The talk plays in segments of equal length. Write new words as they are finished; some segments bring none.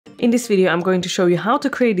In this video, I'm going to show you how to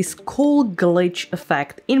create this cool glitch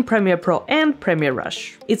effect in Premiere Pro and Premiere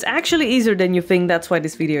Rush. It's actually easier than you think, that's why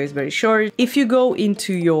this video is very short. If you go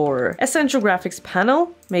into your Essential Graphics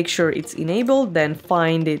panel, make sure it's enabled, then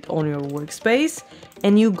find it on your workspace,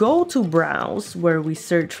 and you go to Browse where we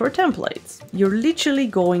search for templates. You're literally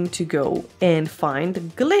going to go and find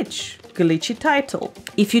glitchy title.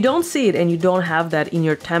 If you don't see it and you don't have that in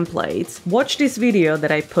your templates, watch this video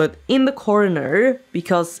that I put in the corner,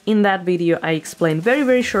 because in that video I explain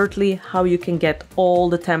very shortly how you can get all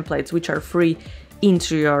the templates which are free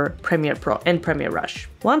into your Premiere Pro and Premiere Rush.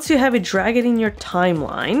 Once you have it, drag it in your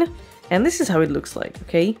timeline, and this is how it looks like,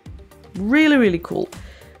 okay? Really cool.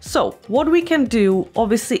 So what we can do,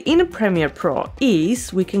 obviously in Premiere Pro,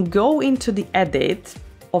 is we can go into the edit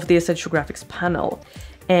of the Essential Graphics panel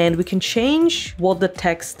and we can change what the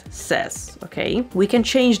text says, okay? We can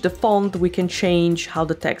change the font, we can change how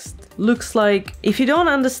the text looks like. If you don't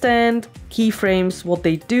understand keyframes, what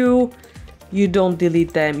they do, you don't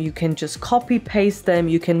delete them, you can just copy paste them,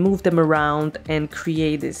 you can move them around and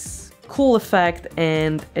create this cool effect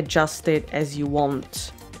and adjust it as you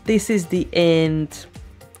want. This is the end.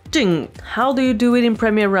 Ding! How do you do it in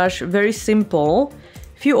Premiere Rush? Very simple.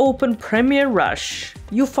 If you open Premiere Rush,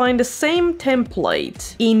 you find the same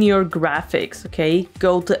template in your graphics, okay?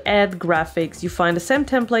 Go to Add Graphics, you find the same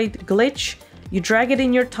template, glitch, you drag it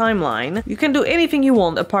in your timeline. You can do anything you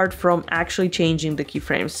want apart from actually changing the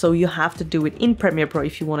keyframes, so you have to do it in Premiere Pro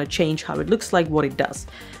if you want to change how it looks like, what it does.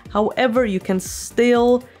 However, you can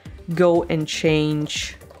still go and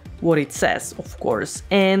change what it says, of course,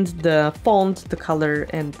 and the font, the color,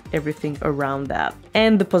 and everything around that,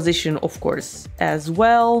 and the position, of course, as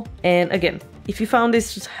well. And again, if you found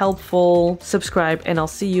this helpful, subscribe, and I'll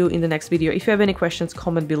see you in the next video. If you have any questions,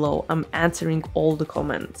 comment below. I'm answering all the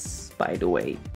comments, by the way.